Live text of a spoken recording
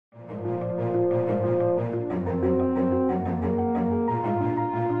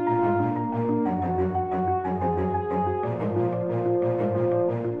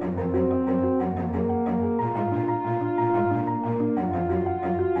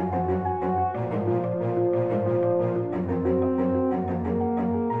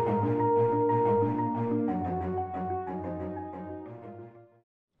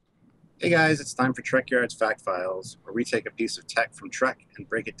Hey guys, it's time for Trekyards Fact Files, where we take a piece of tech from Trek and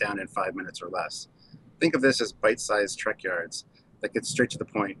break it down in 5 minutes or less. Think of this as bite-sized Trekyards that get straight to the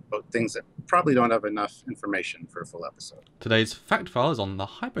point about things that probably don't have enough information for a full episode. Today's fact file is on the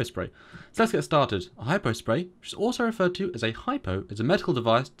hypospray. So let's get started. A hypospray, which is also referred to as a hypo, is a medical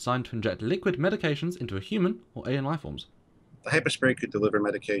device designed to inject liquid medications into a human or alien life forms. The hypospray could deliver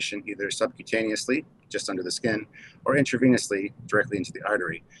medication either subcutaneously, just under the skin, or intravenously, directly into the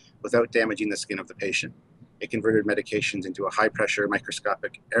artery, without damaging the skin of the patient. It converted medications into a high-pressure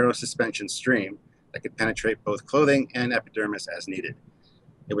microscopic aerosuspension stream that could penetrate both clothing and epidermis as needed.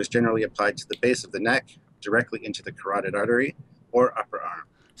 It was generally applied to the base of the neck, directly into the carotid artery, or upper arm.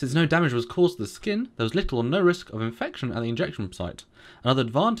 Since no damage was caused to the skin, there was little or no risk of infection at the injection site. Another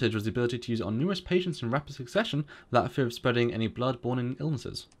advantage was the ability to use it on numerous patients in rapid succession without fear of spreading any blood-borne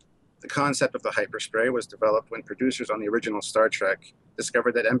illnesses. The concept of the hyperspray was developed when producers on the original Star Trek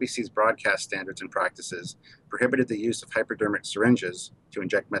discovered that NBC's broadcast standards and practices prohibited the use of hypodermic syringes to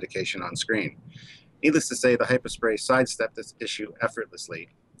inject medication on screen. Needless to say, the hypospray sidestepped this issue effortlessly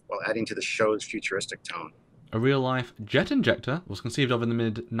while adding to the show's futuristic tone. A real-life jet injector was conceived of in the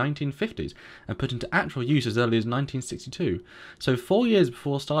mid-1950s and put into actual use as early as 1962, so 4 years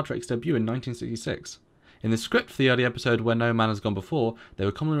before Star Trek's debut in 1966. In the script for the early episode Where No Man Has Gone Before, they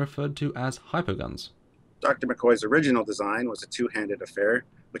were commonly referred to as hypoguns. Dr. McCoy's original design was a two-handed affair,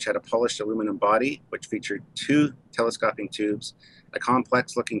 which had a polished aluminum body, which featured two telescoping tubes, a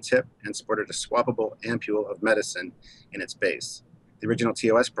complex-looking tip, and sported a swappable ampule of medicine in its base. The original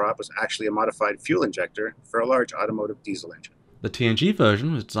TOS prop was actually a modified fuel injector for a large automotive diesel engine. The TNG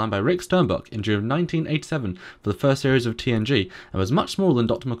version was designed by Rick Sternbuck in June of 1987 for the first series of TNG and was much smaller than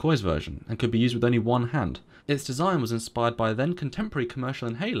Dr. McCoy's version and could be used with only one hand. Its design was inspired by a then contemporary commercial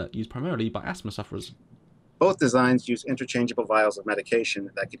inhaler used primarily by asthma sufferers. Both designs use interchangeable vials of medication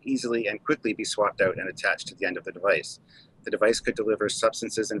that could easily and quickly be swapped out and attached to the end of the device. The device could deliver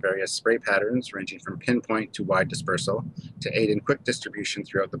substances in various spray patterns ranging from pinpoint to wide dispersal to aid in quick distribution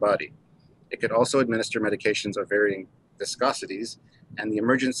throughout the body. It could also administer medications of varying viscosities, and the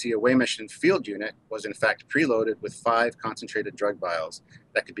emergency away mission field unit was in fact preloaded with 5 concentrated drug vials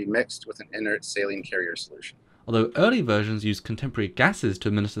that could be mixed with an inert saline carrier solution. Although early versions used contemporary gases to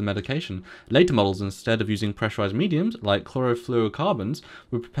administer the medication, later models, instead of using pressurized mediums like chlorofluorocarbons,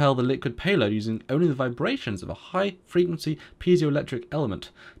 would propel the liquid payload using only the vibrations of a high-frequency piezoelectric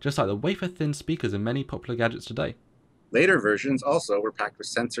element, just like the wafer-thin speakers in many popular gadgets today. Later versions also were packed with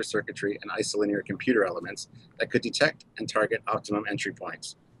sensor circuitry and isolinear computer elements that could detect and target optimum entry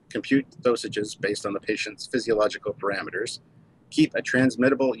points, compute dosages based on the patient's physiological parameters, keep a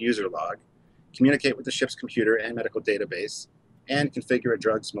transmittable user log, communicate with the ship's computer and medical database, and configure a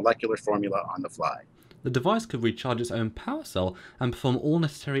drug's molecular formula on the fly. The device could recharge its own power cell and perform all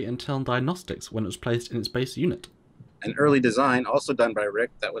necessary internal diagnostics when it was placed in its base unit. An early design, also done by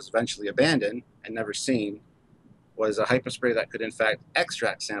Rick, that was eventually abandoned and never seen, was a hypospray that could in fact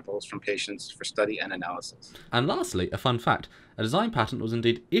extract samples from patients for study and analysis. And lastly, a fun fact, a design patent was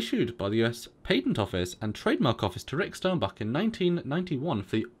indeed issued by the US Patent Office and Trademark Office to Rick Sternbuck in 1991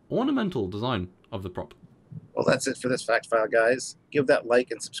 for the ornamental design of the prop. Well, that's it for this fact file, guys. Give that like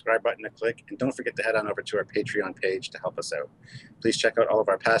and subscribe button a click, and don't forget to head on over to our Patreon page to help us out. Please check out all of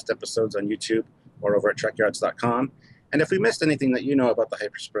our past episodes on YouTube or over at trekyards.com. And if we missed anything that you know about the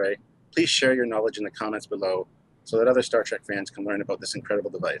hyperspray, please share your knowledge in the comments below so that other Star Trek fans can learn about this incredible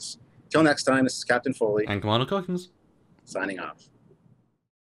device. Till next time, this is Captain Foley, And Commander Cockins. signing off.